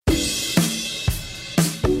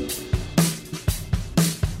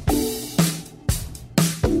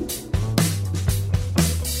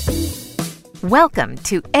Welcome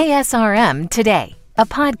to ASRM Today, a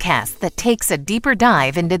podcast that takes a deeper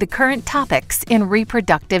dive into the current topics in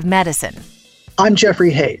reproductive medicine. I'm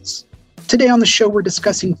Jeffrey Hayes. Today on the show, we're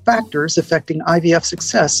discussing factors affecting IVF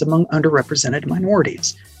success among underrepresented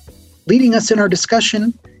minorities. Leading us in our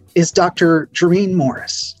discussion is Dr. Jareen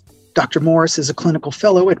Morris. Dr. Morris is a clinical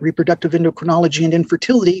fellow at Reproductive Endocrinology and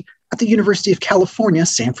Infertility at the University of California,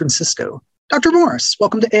 San Francisco. Dr. Morris,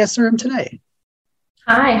 welcome to ASRM Today.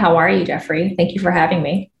 Hi, how are you, Jeffrey? Thank you for having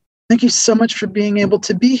me. Thank you so much for being able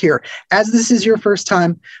to be here. As this is your first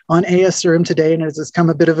time on ASRM Today, and as it's come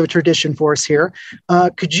a bit of a tradition for us here,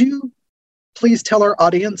 could you please tell our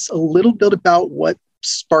audience a little bit about what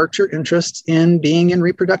sparked your interest in being in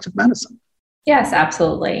reproductive medicine? Yes,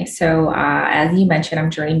 absolutely. So as you mentioned,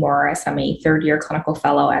 I'm Jareen Morris. I'm a third-year clinical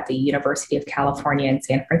fellow at the University of California in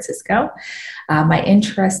San Francisco. My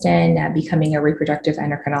interest in becoming a reproductive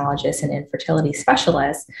endocrinologist and infertility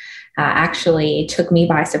specialist actually took me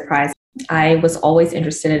by surprise. I was always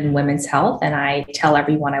interested in women's health, and I tell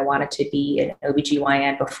everyone I wanted to be an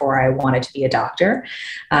OBGYN before I wanted to be a doctor.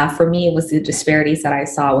 For me, it was the disparities that I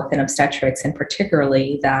saw within obstetrics, and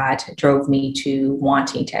particularly that drove me to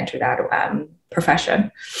wanting to enter that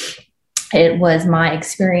profession. It was my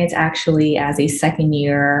experience actually as a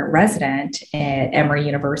second-year resident at Emory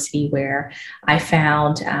University, where I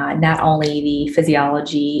found not only the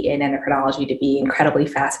physiology and endocrinology to be incredibly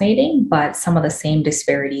fascinating, but some of the same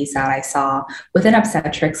disparities that I saw within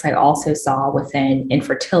obstetrics, I also saw within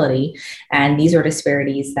infertility. And these are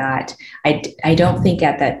disparities that I don't think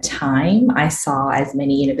at that time I saw as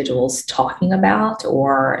many individuals talking about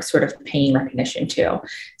or sort of paying recognition to.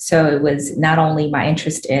 So it was not only my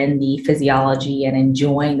interest in the physiology and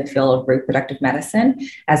enjoying the field of reproductive medicine,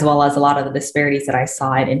 as well as a lot of the disparities that I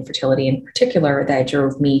saw in infertility in particular that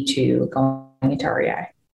drove me to going into REI.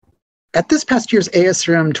 At this past year's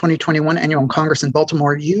ASRM 2021 Annual Congress in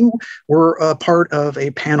Baltimore, you were a part of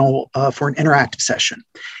a panel for an interactive session.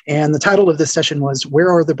 And the title of this session was,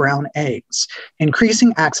 "Where Are the Brown Eggs?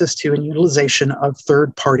 Increasing Access to and Utilization of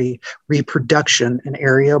Third-Party Reproduction," an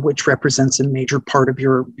area which represents a major part of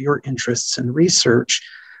your interests and research.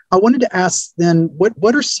 I wanted to ask then,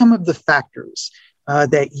 what are some of the factors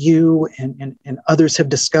that you and others have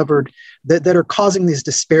discovered that are causing these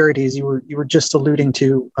disparities you were just alluding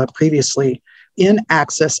to previously in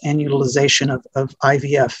access and utilization of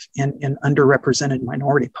IVF in underrepresented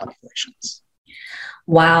minority populations?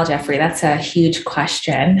 Wow, Jeffrey, that's a huge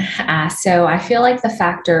question. So I feel like the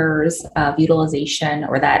factors of utilization,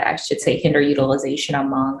 or that I should say hinder utilization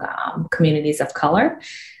among communities of color,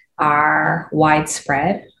 are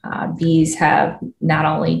widespread. These have not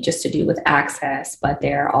only just to do with access, but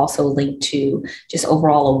they're also linked to just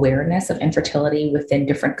overall awareness of infertility within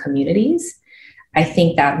different communities. I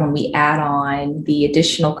think that when we add on the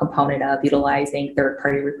additional component of utilizing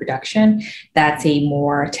third-party reproduction, that's a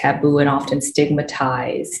more taboo and often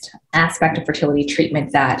stigmatized aspect of fertility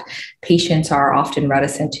treatment that patients are often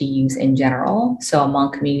reticent to use in general. So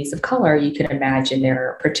among communities of color, you can imagine there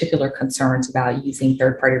are particular concerns about using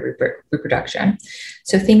third-party reproduction.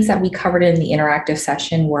 So things that we covered in the interactive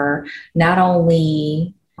session were not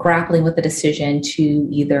only grappling with the decision to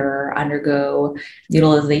either undergo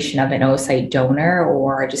utilization of an oocyte donor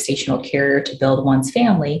or a gestational carrier to build one's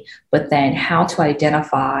family, but then how to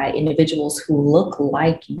identify individuals who look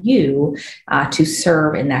like you to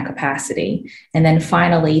serve in that capacity. And then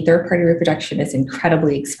finally, third-party reproduction is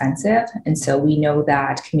incredibly expensive. And so we know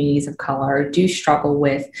that communities of color do struggle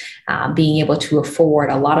with being able to afford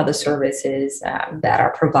a lot of the services that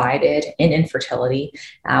are provided in infertility,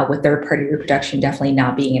 with third-party reproduction definitely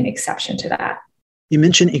not being an exception to that. You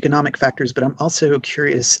mentioned economic factors, but I'm also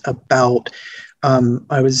curious about,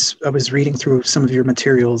 I was reading through some of your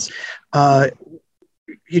materials.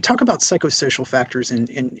 You talk about psychosocial factors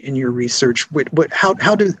in your research.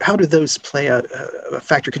 How do those play a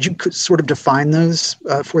factor? Could you sort of define those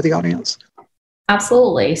for the audience?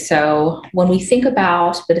 Absolutely. So when we think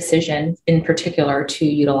about the decision in particular to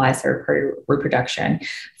utilize third-party reproduction,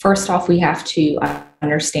 first off, we have to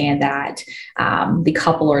understand that the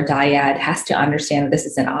couple or dyad has to understand that this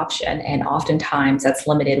is an option, and oftentimes that's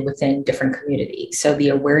limited within different communities. So the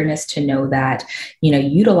awareness to know that,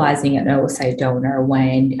 utilizing an oocyte donor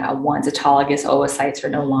when one's autologous oocytes are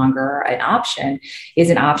no longer an option is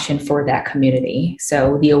an option for that community.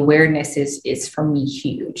 So the awareness is for me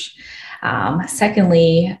huge.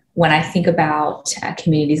 Secondly, when I think about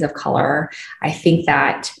communities of color, I think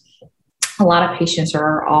that a lot of patients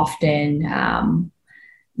are often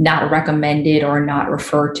not recommended or not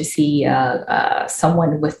referred to see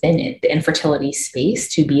someone within the infertility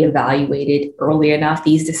space to be evaluated early enough.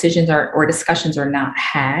 These decisions or discussions are not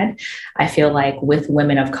had, I feel like, with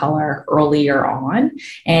women of color earlier on.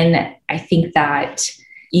 And I think that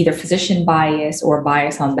either physician bias or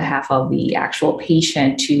bias on behalf of the actual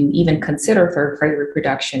patient to even consider third-party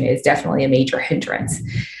reproduction is definitely a major hindrance.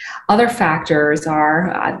 Other factors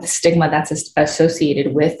are the stigma that's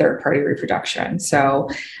associated with third-party reproduction. So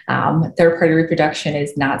third-party reproduction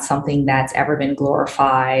is not something that's ever been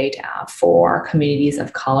glorified for communities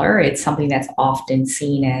of color. It's something that's often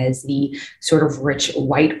seen as the sort of rich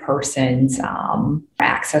white person's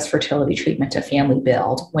access fertility treatment to family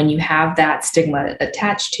build. When you have that stigma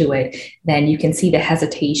attached to it, then you can see the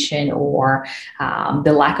hesitation or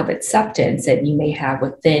the lack of acceptance that you may have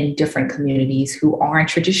within different communities who aren't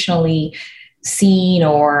traditionally seen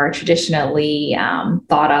or traditionally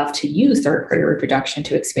thought of to use third-party reproduction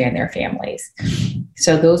to expand their families.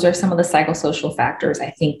 So those are some of the psychosocial factors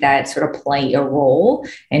I think that sort of play a role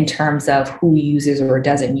in terms of who uses or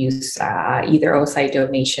doesn't use either oocyte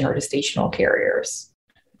donation or gestational carriers.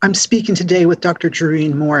 I'm speaking today with Dr.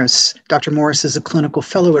 Jerreen Morris. Dr. Morris is a clinical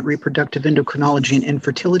fellow at Reproductive Endocrinology and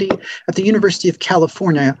Infertility at the University of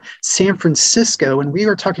California, San Francisco, and we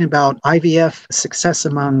are talking about IVF success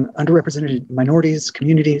among underrepresented minorities,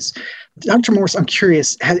 communities. Dr. Morris, I'm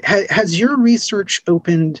curious, has your research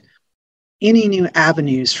opened any new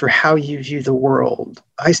avenues for how you view the world?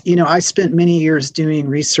 I spent many years doing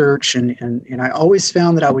research, and I always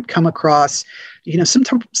found that I would come across,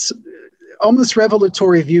 sometimes almost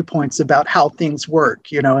revelatory viewpoints about how things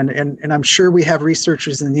work, and I'm sure we have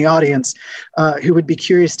researchers in the audience who would be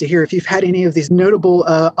curious to hear if you've had any of these notable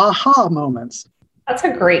aha moments. That's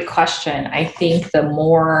a great question. I think the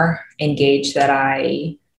more engaged that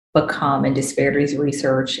I become in disparities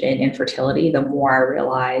research and infertility, the more I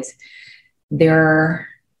realize they're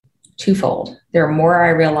twofold. The more I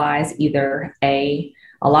realize either a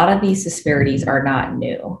lot of these disparities are not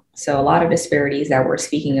new. So a lot of disparities that we're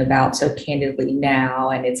speaking about so candidly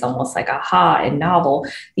now, and it's almost like aha and novel,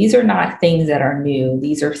 these are not things that are new.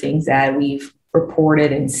 These are things that we've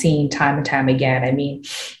reported and seen time and time again. I mean,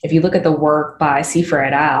 if you look at the work by Seifer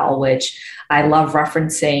et al., which I love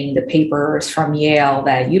referencing the papers from Yale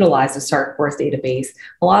that utilize the SART-CORS database,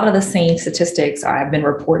 a lot of the same statistics have been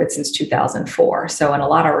reported since 2004. So in a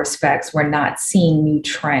lot of respects, we're not seeing new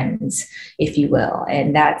trends, if you will.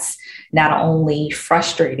 And that's not only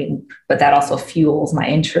frustrating, but that also fuels my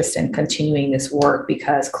interest in continuing this work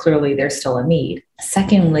because clearly there's still a need.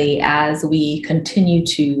 Secondly, as we continue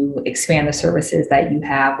to expand the services that you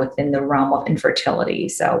have within the realm of infertility.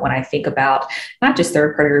 So when I think about not just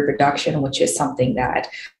third-party reproduction, which is something that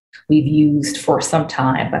we've used for some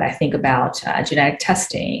time, but I think about genetic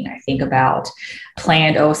testing, I think about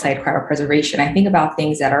planned oocyte cryopreservation, I think about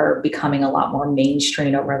things that are becoming a lot more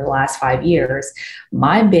mainstream over the last 5 years.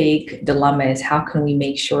 My big dilemma is how can we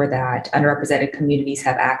make sure that underrepresented communities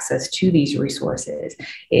have access to these resources?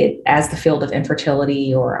 As the field of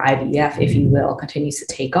infertility or IVF, if you will, continues to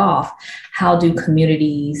take off, how do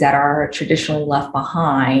communities that are traditionally left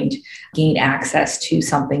behind gain access to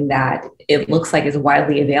something that it looks like is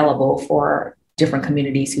widely available for different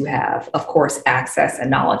communities who have, of course, access and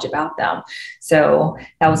knowledge about them? So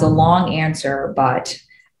that was a long answer, but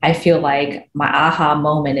I feel like my aha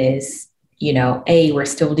moment is, we're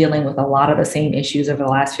still dealing with a lot of the same issues over the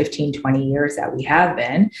last 15, 20 years that we have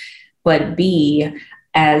been, but B,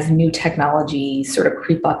 as new technologies sort of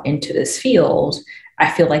creep up into this field, I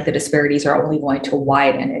feel like the disparities are only going to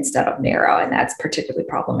widen instead of narrow, and that's particularly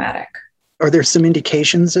problematic. Are there some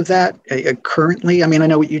indications of that currently? I mean, I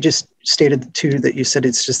know what you just stated too, that you said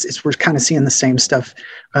we're kind of seeing the same stuff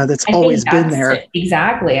that's always been there.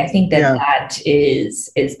 Exactly. I think that is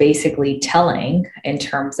basically telling in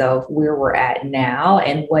terms of where we're at now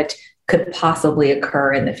and what could possibly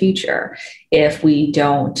occur in the future if we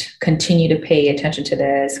don't continue to pay attention to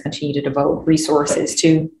this, continue to devote resources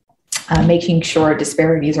to making sure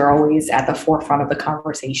disparities are always at the forefront of the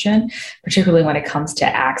conversation, particularly when it comes to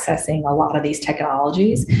accessing a lot of these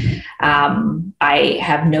technologies. I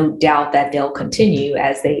have no doubt that they'll continue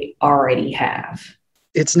as they already have.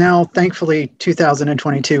 It's now, thankfully,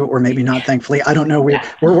 2022, or maybe not thankfully. I don't know.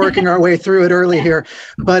 We're working our way through it early here.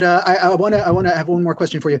 But I want to have one more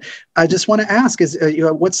question for you. I just want to ask: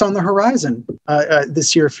 what's on the horizon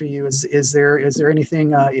this year for you? Is there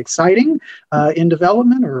anything exciting in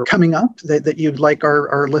development or coming up that you'd like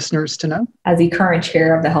our listeners to know? As the current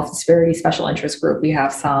chair of the Health Disparity Special Interest Group, we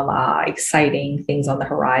have some exciting things on the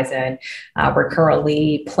horizon. We're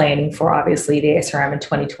currently planning for, obviously, the ASRM in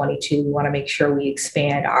 2022. We want to make sure we expand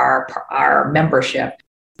our membership.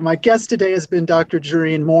 My guest today has been Dr.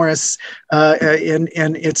 Jerreen Morris, and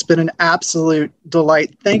it's been an absolute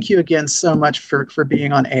delight. Thank you again so much for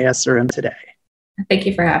being on ASRM today. Thank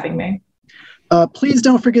you for having me. Please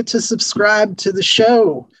don't forget to subscribe to the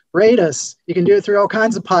show. Rate us. You can do it through all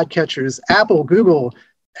kinds of podcatchers, Apple, Google,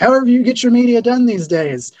 however you get your media done these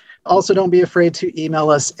days. Also, don't be afraid to email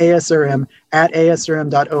us, asrm@asrm.org,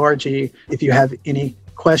 if you have any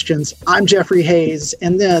questions. I'm Jeffrey Hayes,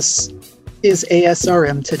 and this is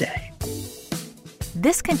ASRM Today.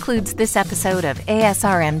 This concludes this episode of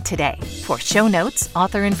ASRM Today. For show notes,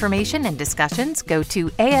 author information, and discussions, go to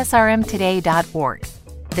asrmtoday.org.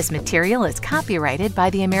 This material is copyrighted by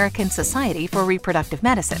the American Society for Reproductive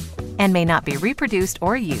Medicine and may not be reproduced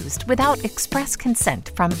or used without express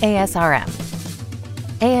consent from ASRM.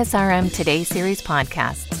 ASRM Today series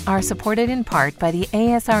podcasts are supported in part by the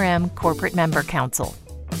ASRM Corporate Member Council.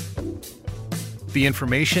 The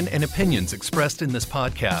information and opinions expressed in this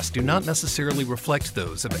podcast do not necessarily reflect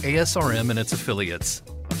those of ASRM and its affiliates.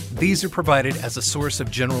 These are provided as a source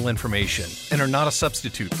of general information and are not a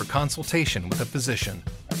substitute for consultation with a physician.